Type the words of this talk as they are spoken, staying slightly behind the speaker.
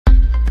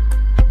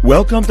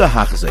Welcome to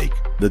Hachzik,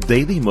 the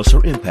Daily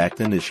Musar Impact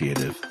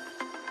Initiative.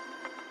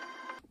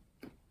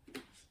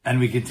 And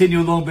we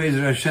continue along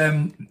Be'ezer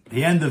Hashem,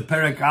 the end of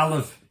Perek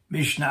Aleph,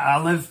 Mishnah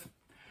Aleph,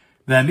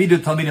 Ve'amidu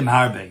Talmidim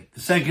Harbe. The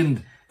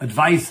second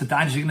advice that the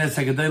Anshe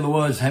Knesset HaGedolah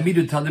was,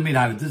 Hamidu Talmidim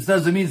Harbe. This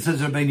doesn't mean,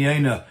 says Rabbeinu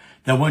Yonah,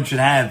 that one should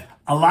have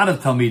a lot of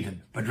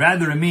Talmidim, but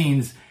rather it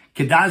means,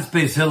 Kedas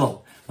Beis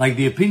Hillel, like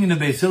the opinion of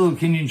Beis Hillel,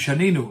 Kinyan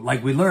Shaninu,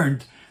 like we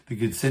learned,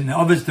 because in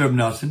Avos Derb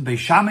Nosen, Beis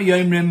Shammai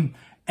Yomrim,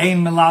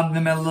 Ein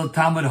Melabnim El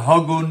Talmud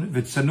Hogun,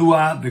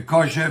 V'Tsanua,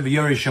 V'Kosher,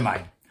 V'Yorei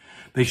Shammai.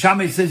 Beis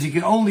Shammai says you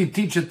can only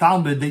teach a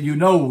Talmud that you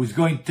know is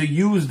going to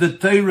use the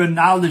Torah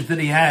knowledge that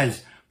he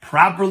has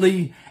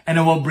properly, and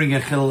it won't bring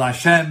a Chilul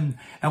Hashem.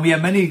 And we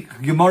have many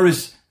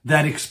Gemaras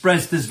that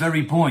express this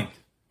very point.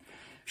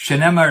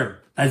 Shenemar,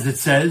 as it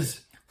says,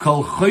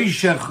 Kol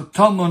Choshech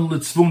Tomon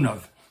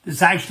L'Tzvunov.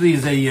 This actually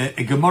is a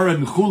Gemara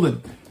in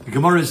Chulin. The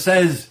Gemara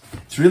says,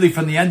 it's really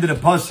from the end of the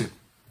Pasuk.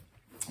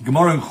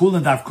 Gemara in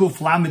Chulin, Daf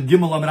Kuf Lamed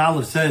Gimel Amar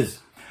Aleph says,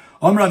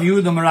 Rav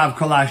Yehuda Rav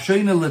Kol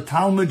Hashoina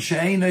L'Talmud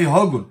She'einei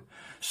Hogun.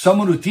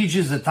 Someone who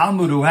teaches the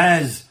Talmud who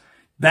has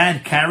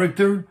bad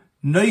character,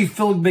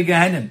 Neifil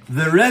Begehenim.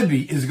 The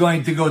Rebbe is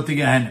going to go to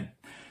Gehenim.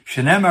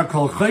 Shenemar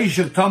Kol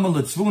Choshech Tomon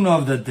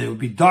L'Tzvunov, that there will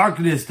be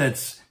darkness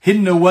that's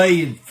hidden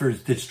away for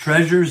its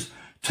treasures.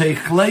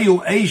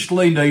 Teichleu Eish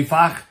Le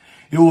Neifach.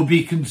 He'll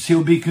be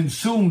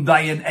consumed by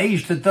an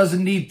Eish that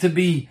doesn't need to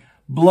be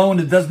blown.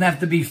 It doesn't have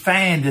to be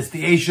fanned. It's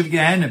the Eish of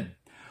Gehenim.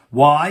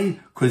 Why?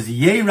 Because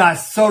Yera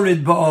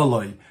Sorid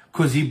Ba'oloi.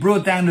 Because he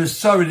brought down a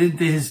Sorid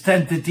into his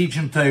tent to teach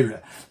him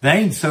Torah.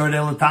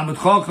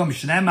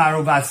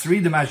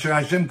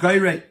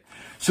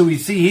 So we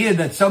see here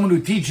that someone who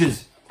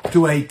teaches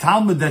to a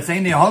Talmud that's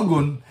Einei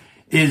Hagun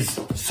is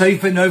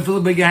Seifer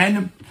Neufel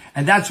Begehenim.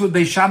 And that's what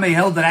Beis Shammai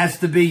held it has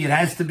to be. It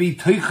has to be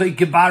Toichei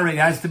Kibare. It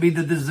has to be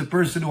that this is a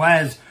person who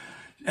has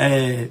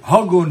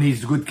Hagun,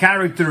 he's good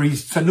character,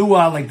 he's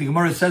Tsanua, like the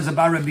Gemara says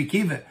about Rabbi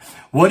Kiva.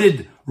 What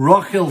did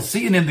Rachel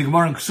see in him? The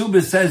Gemara in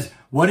Ksubah says,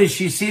 what did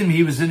she see in him?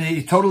 He was in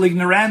a total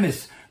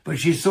ignoramus. But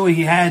she saw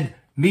he had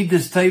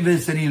Midas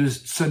Tevis and he was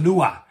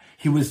Tsanua.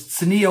 He was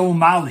Tzniya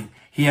Umali.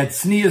 He had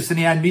Tznius and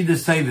he had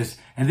Midas Tevis.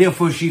 And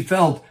therefore she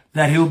felt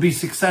that he'll be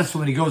successful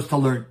when he goes to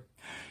learn.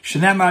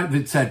 Shenema,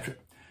 etc.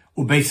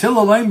 Beis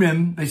Hillel had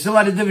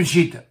a different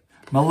shita.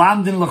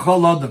 Malamdin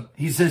l'chol adam.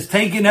 He says,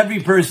 take in every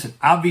person.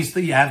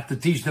 Obviously, you have to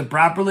teach them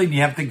properly and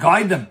you have to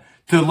guide them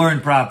to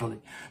learn properly.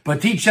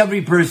 But teach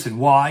every person.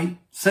 Why?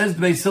 Says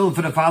Beis Hillel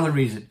for the following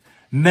reason.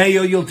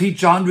 Mayo, you'll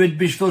teach 100.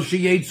 Bishvil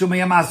sheyetzu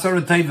meyam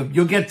asara tevim.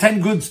 You'll get 10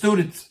 good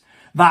students.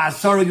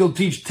 Va'asara, you'll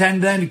teach 10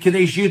 then.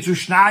 Kidei sheyetzu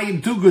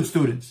shnayim, 2 good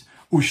students.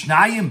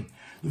 Ushnayim,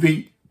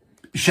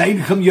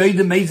 she'enchem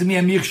yoydim meizem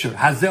yamichsher.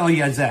 Hazeh o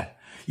yazeh.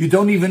 You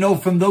don't even know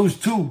from those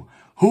 2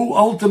 who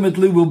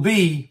ultimately will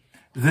be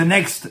the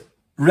next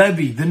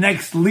Rebbe, the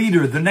next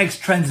leader, the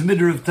next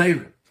transmitter of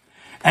Torah.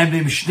 And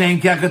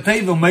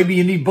maybe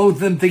you need both of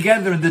them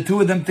together, and the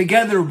 2 of them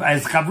together,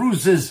 as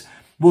Chavrusas,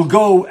 will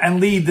go and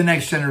lead the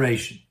next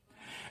generation.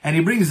 And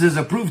he brings as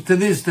a proof to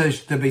this, the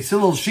Beis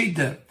Hillel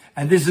Shita,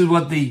 and this is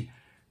what the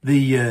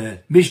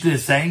Mishnah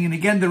is saying. And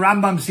again, the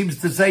Rambam seems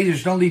to say you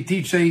should only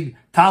teach a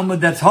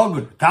Talmud that's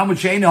Hogun. Talmud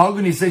she'ein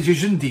Hogun, he says you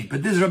shouldn't teach.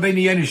 But this is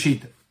Rabbeinu Yonah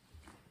Shita.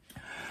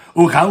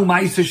 The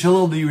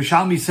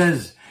Yerushalmi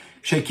says,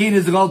 Shekin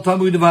is the Gol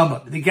Talmud of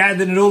Amma. They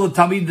gathered in all the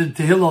Talmud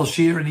to Hillel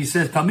Shir, and he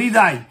says,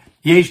 Talmidai,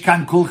 Yesh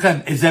Kan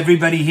Kulchem, is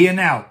everybody here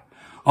now?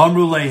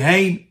 Amru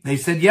Lehein, they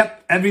said,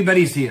 yep,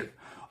 everybody's here.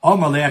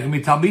 Amru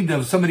Lehein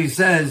Talmidav, somebody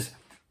says,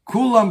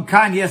 Kulam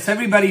Kan, yes,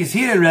 everybody's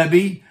here,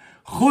 Rebbe,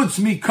 Chutz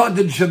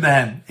Mikodin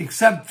Shebehem,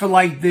 except for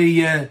like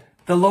the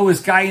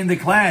lowest guy in the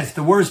class,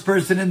 the worst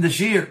person in the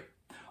Shir.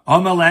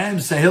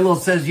 Amalahem, so Hillel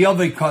says,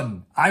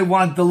 Yovei, I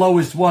want the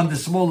lowest one, the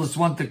smallest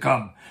one to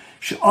come.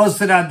 He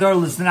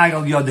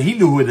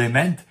knew who they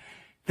meant.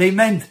 They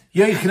meant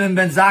Yechiel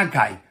ben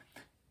Zakkai.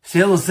 So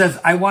Hillel says,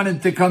 I want him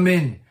to come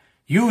in.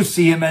 You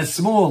see him as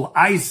small.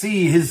 I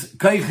see his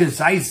kaiches.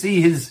 I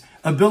see his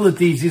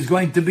abilities. He's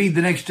going to be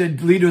the next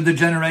leader of the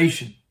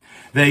generation.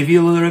 They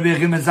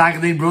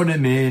brought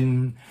him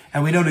in.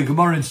 And we know the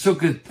Gemara in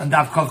Sukkot and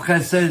Daf Chav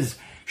Ches says,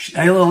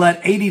 Hillel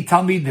had 80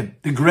 Talmidim,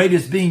 the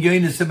greatest being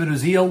Yonis ben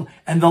Uziel,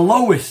 and the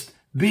lowest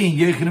being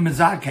Yechiel ben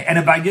Zakkai. And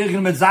about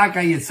Yechiel ben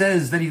Zakkai, it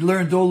says that he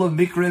learned all of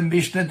Mikra and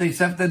Mishnah,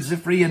 Tosefta and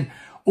Sifri, and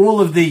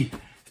all of the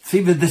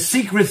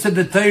secrets of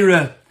the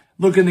Torah.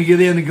 Look in the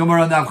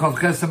Gemara and Chav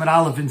Ches and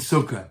Aleph in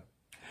Sukkah.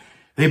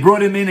 They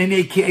brought him in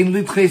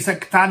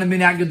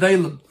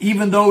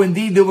even though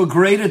indeed there were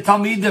greater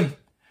Talmidim.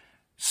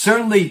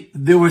 Certainly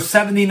there were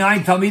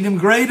 79 Talmidim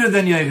greater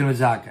than Yechiel ben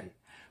Zakkai.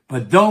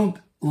 But don't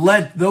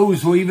let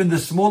those who are even the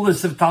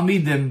smallest of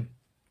Talmidim,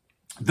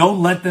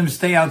 don't let them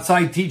stay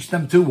outside, teach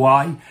them too.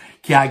 Why?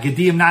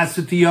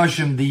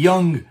 The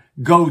young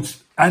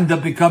goats end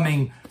up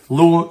becoming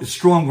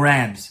strong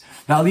rams.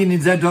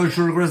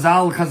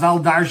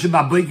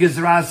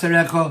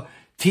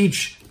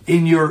 Teach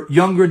in your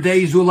younger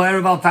days,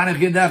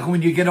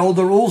 when you get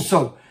older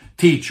also,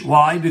 teach.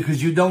 Why?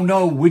 Because you don't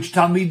know which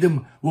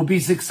Talmidim will be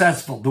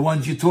successful. The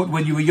ones you taught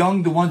when you were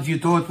young, the ones you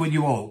taught when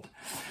you were old.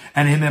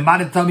 And when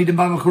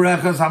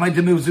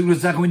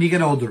you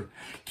get older.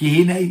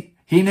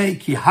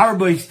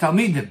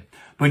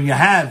 When you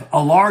have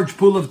a large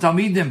pool of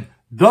Talmidim,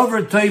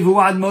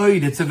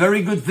 it's a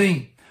very good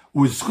thing.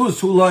 Is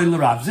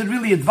it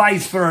really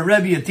advice for a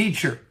Rebbe, a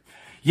teacher?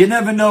 You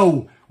never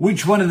know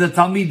which one of the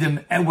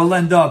Talmidim will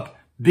end up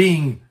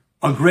being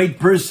a great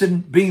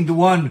person, being the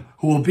one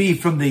who will be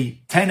from the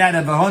 10 out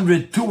of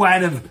 100, 2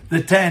 out of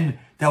the 10,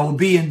 that will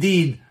be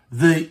indeed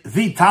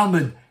the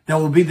Talmud, that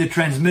will be the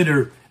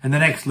transmitter and the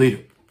next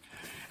leader.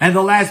 And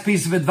the last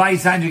piece of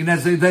advice,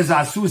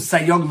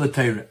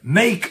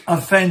 make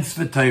a fence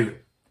for Torah.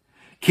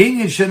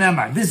 King and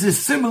Shenemar. This is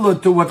similar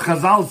to what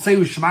Chazal say,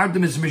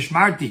 Ushmartim is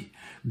Mishmarti.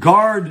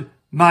 Guard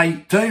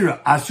my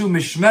Torah. Asu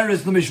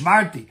Mishmeres no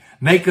Mishmarti.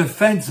 Make a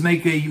fence,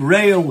 make a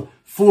rail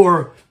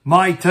for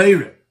my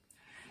Torah.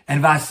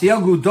 And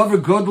Vasiyagu Dover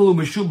Godelu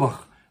Meshubach.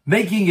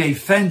 Making a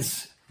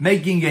fence,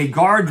 making a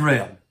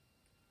guardrail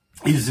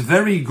is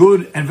very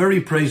good and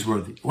very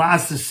praiseworthy.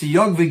 Last is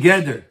Siyog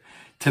V'Geder.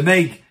 To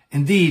make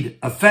indeed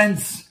a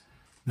fence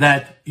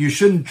that you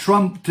shouldn't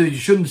you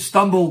shouldn't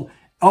stumble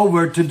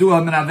over to do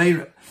a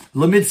menaveira.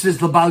 Lemitzvahs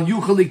lebal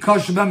yuchali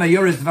koshbem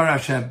ayoris dvar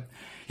Hashem.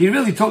 He's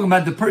really talking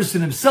about the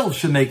person himself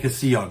should make a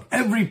siyog.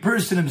 Every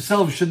person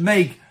himself should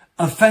make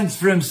a fence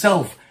for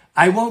himself.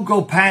 I won't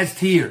go past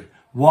here.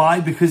 Why?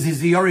 Because he's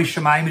the Yorei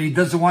Shemaim and he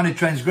doesn't want to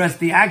transgress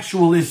the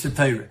actual Issa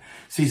Torah.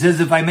 So he says,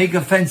 if I make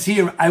a fence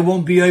here, I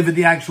won't be over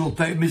the actual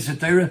Issa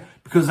Torah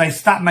because I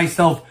stop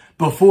myself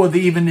before the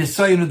even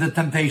Nisayon of the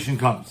temptation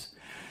comes.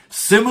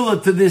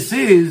 Similar to this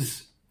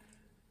is,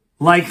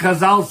 like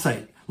Chazal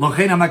say,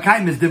 Lochein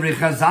HaMakayim is Divrei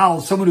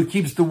Chazal, someone who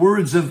keeps the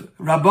words of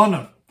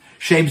Rabbanon.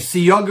 Shem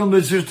Siyogim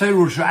Mitzvah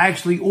Torah, which are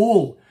actually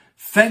all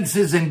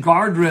fences and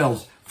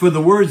guardrails for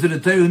the words of the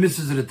Torah, the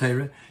mitzvahs of the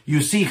Torah.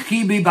 You see,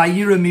 Chibi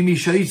Bayira Mimi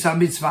Shaisa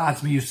Mitzvah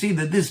Atzmi. You see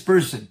that this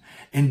person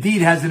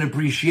indeed has an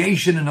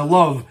appreciation and a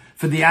love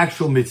for the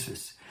actual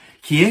mitzvahs.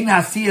 Ki ein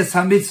asiyas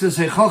ha-mitzvahs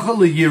hechocha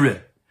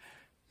leyireh.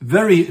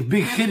 Very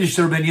big chiddush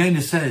that Rabbi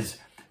Yoina says.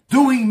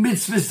 Doing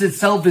mitzvahs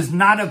itself is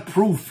not a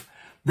proof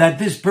that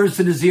this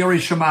person is Yorei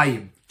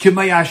Shemayim.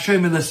 Kimay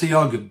Hashem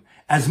elesiyogim.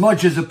 As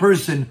much as a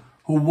person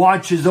who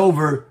watches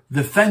over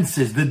the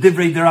fences, the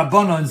divrei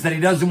derabbanans, that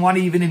he doesn't want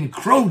to even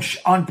encroach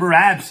on,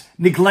 perhaps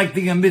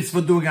neglecting a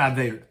mitzvah, doing an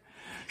aveira.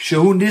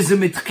 Shehu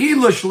nizim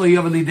itchila shlo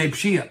yav lidei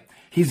pshia.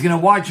 He's going to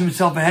watch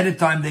himself ahead of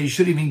time that he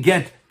shouldn't even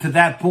get to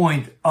that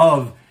point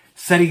of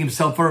setting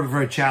himself up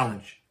for a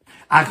challenge.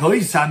 Someone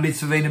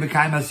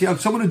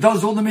who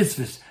does all the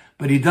mitzvahs,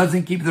 but he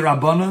doesn't keep the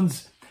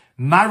rabbanans,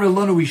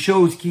 Marilonu, he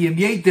shows ki yem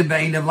yetim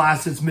bein of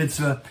lasets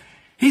mitzvah.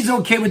 He's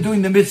okay with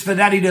doing the mitzvah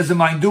that he doesn't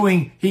mind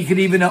doing. He could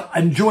even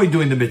enjoy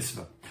doing the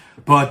mitzvah.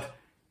 But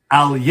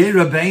al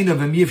yera bein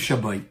of him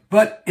yifshabai.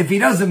 But if he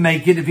doesn't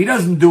make it, if he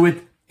doesn't do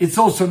it, it's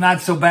also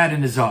not so bad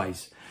in his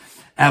eyes.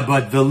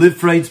 But the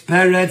lifreitz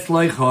peretz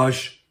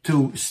leichosh,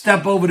 to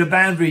step over the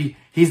boundary,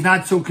 he's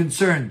not so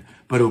concerned.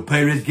 But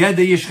uperetz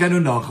geder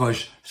yishchenu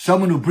nachosh,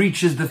 someone who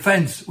breaches the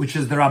fence, which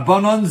is the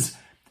rabbanans,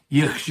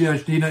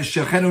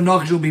 yishchenu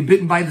nachosh will be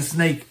bitten by the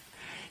snake.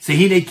 They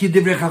are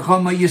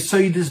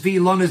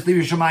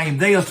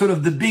sort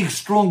of the big,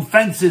 strong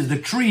fences, the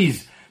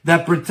trees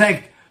that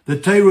protect the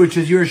Torah, which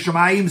is Yerei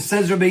Shemayim.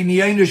 Says Rabbi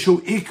Yoina, Shu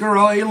Ikar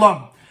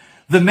Ha'olam.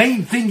 The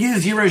main thing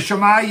is Yerei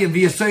Shemayim,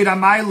 v'Yesod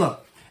HaMayla.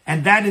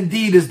 And that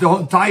indeed is the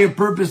entire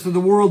purpose of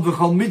the world.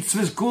 V'chol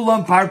mitzvahs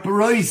kulam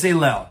parparois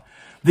elel.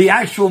 The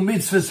actual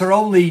mitzvahs are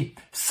only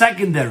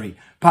secondary.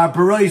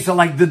 Parparois are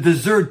like the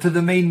dessert to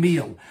the main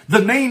meal.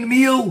 The main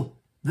meal,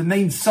 the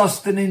main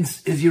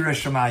sustenance is Yerei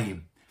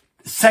Shemayim.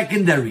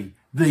 Secondary,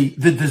 the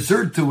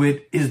dessert to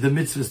it is the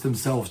mitzvahs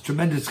themselves.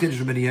 Tremendous chiddush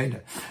of Yechiel.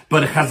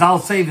 But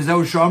Chazal say that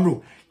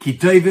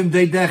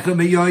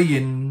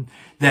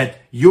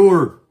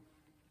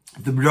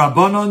the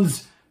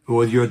rabbanans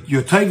or your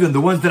tovim,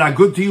 the ones that are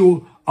good to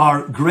you,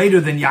 are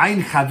greater than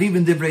yain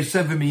chavivim divrei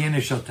sefer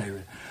miyene shel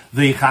Torah.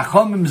 The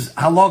chachamim's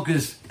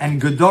halakas and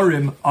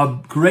gedorim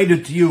are greater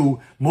to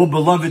you, more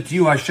beloved to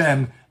you,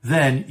 Hashem,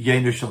 than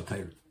yene shel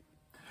Torah.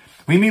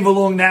 We move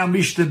along now,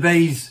 Mishnah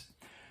Beis.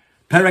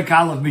 Perek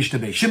Aleph Mishnah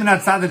Beis. Shimon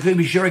HaTzadik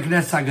Mishirak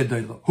Nes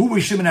HaGadolah. Who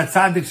was Shimon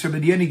HaTzadik? Rabbi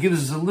Yoina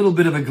gives us a little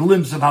bit of a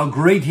glimpse of how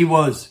great he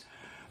was.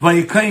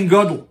 Vayikayin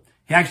Gadol.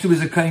 He actually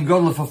was a Kayin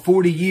Gadol for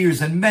 40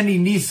 years, and many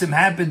nisim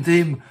happened to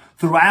him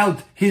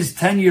throughout his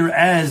tenure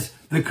as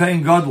the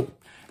Kayin Gadol.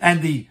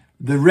 And the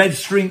red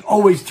string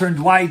always turned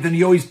white, and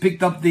he always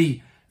picked up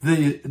the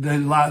sawyer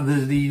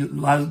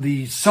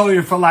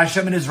for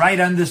Lashem in his right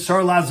hand, the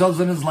sor lazos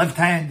in his left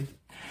hand.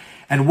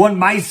 And one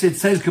mice, it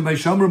says, when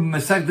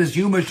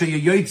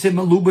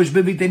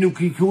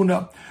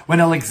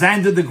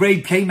Alexander the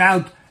Great came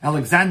out,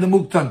 Alexander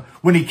Muktan,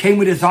 when he came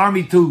with his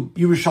army to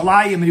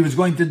Yerushalayim and he was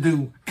going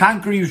to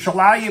conquer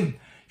Yerushalayim,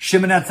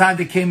 Shimon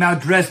HaTzadik came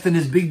out dressed in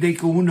his big day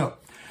kahuna.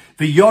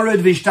 The Yored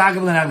Vishtagav,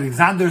 and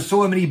Alexander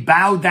saw him and he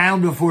bowed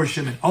down before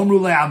Shimon. Omru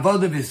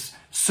le'avodav, his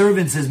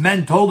servants, his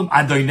men, told him,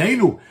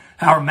 Adonenu,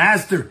 our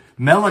master,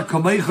 Melech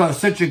Kamecha,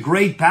 such a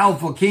great,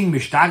 powerful king,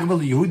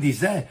 Mishtagvel Yehudi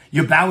said,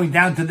 you're bowing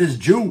down to this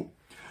Jew.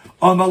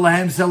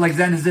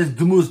 Alexander says,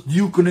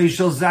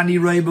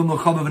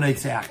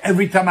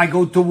 every time I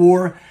go to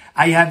war,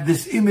 I have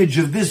this image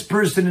of this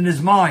person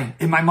in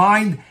my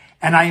mind,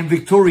 and I am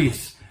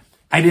victorious.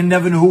 I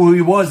never knew who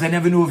he was. I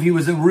never knew if he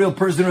was a real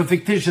person or a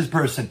fictitious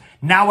person.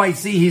 Now I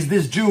see he's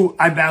this Jew.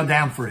 I bow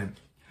down for him.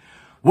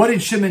 What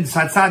did Shimon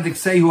Tzaddik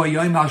say?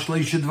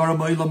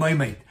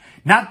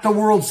 Not the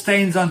world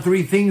stands on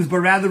three things, but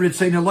rather it's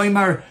saying,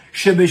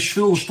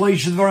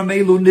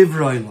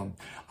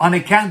 on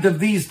account of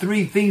these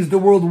three things, the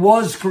world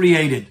was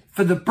created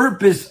for the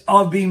purpose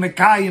of being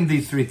Mekayim,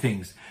 these three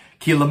things.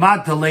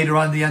 Kilamata, later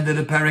on the end of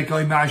the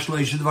Pirkei,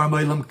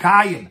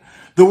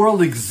 the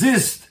world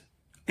exists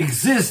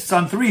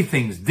on three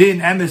things, Din,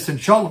 Emes, and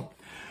Shalom.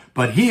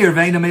 But here,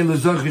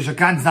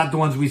 it's not the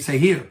ones we say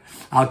here.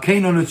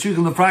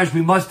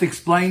 We must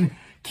explain,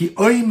 Ki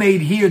Oy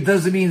made here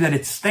doesn't mean that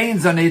it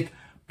stains on it,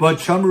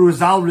 but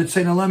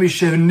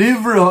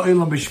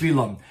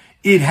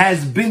it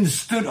has been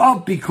stood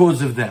up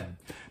because of them.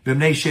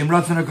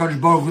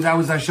 That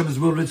was Hashem's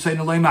will.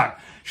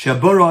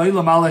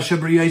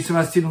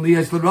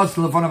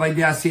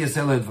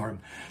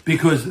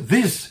 Because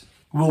this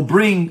will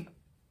bring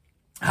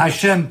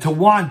Hashem to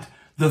want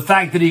the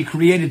fact that He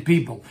created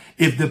people.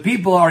 If the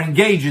people are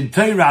engaged in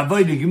Torah,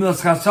 Avodah,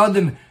 Gemilas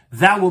Chasadim,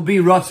 that will be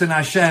Ratzon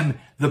Hashem,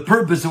 the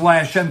purpose of why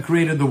Hashem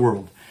created the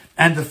world.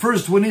 And the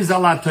first one is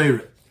Ala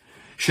Torah.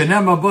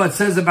 Shenem Abba, it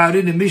says about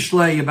it in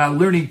Mishlei, about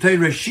learning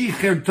Torah,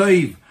 Shicher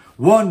Toiv,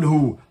 one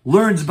who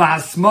learns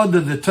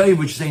Ba'asmada, the Toiv,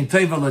 which is in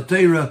Toiv Ala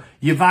Torah,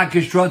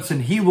 Yevakish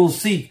Ratzon, he will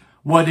seek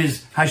what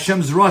is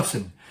Hashem's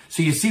Ratzon.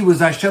 So you see, it was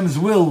Hashem's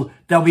will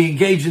that we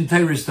engage in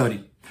Torah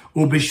study.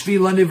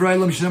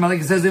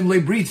 It says,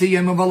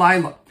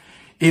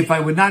 if I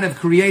would not have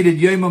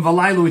created Yom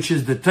V'Layla, which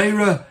is the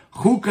Torah,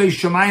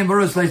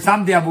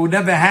 I would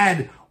never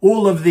had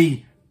all of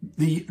the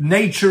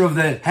nature of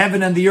the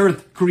heaven and the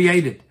earth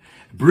created.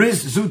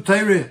 Bris zu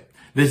Torah,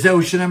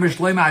 v'zeu shenem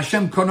shleima,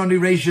 Hashem kononi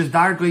reishes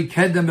darkly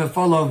kedem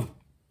b'folov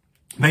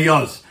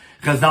meyos.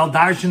 Chazal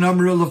darshan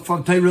amru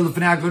l'fov Torah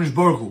l'fnei HaKadosh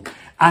Baruch Hu.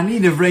 Ani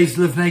nevreis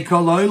l'fnei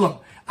kol ha'olam.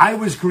 I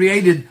was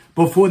created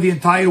before the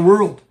entire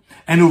world.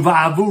 And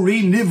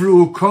uva'avuri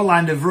nivru kol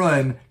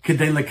ha'nevroim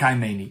kedei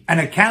l'kaimeni. And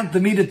account to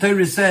me, the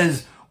Torah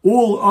says,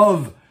 all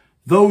of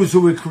those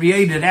who were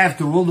created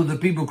after, all of the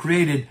people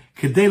created,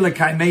 kedei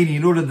l'kaimeni,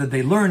 in order that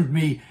they learned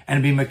me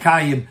and be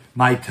mekayim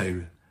my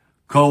Torah.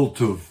 Kol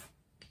Tuv.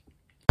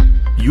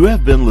 You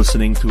have been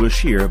listening to a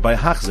shir by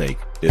Hachzeik.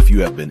 If you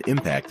have been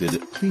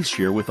impacted, please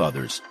share with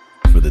others.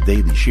 For the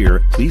daily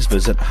shir, please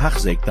visit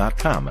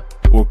Hachzeik.com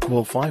or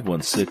call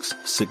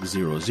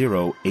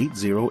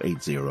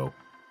 516-600-8080.